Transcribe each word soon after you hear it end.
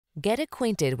Get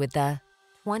acquainted with the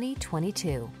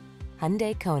 2022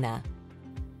 Hyundai Kona.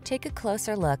 Take a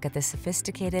closer look at the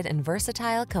sophisticated and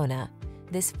versatile Kona.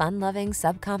 This fun-loving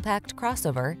subcompact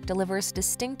crossover delivers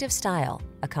distinctive style,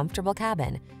 a comfortable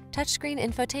cabin, touchscreen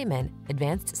infotainment,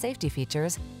 advanced safety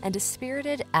features, and a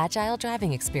spirited, agile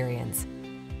driving experience.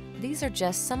 These are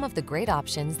just some of the great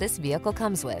options this vehicle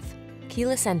comes with: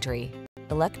 keyless entry,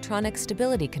 electronic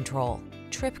stability control,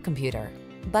 trip computer,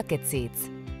 bucket seats,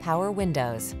 power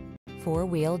windows,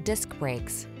 four-wheel disc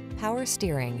brakes, power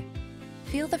steering.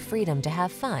 Feel the freedom to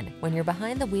have fun when you're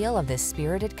behind the wheel of this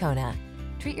spirited Kona.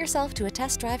 Treat yourself to a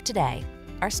test drive today.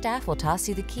 Our staff will toss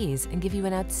you the keys and give you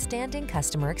an outstanding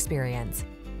customer experience.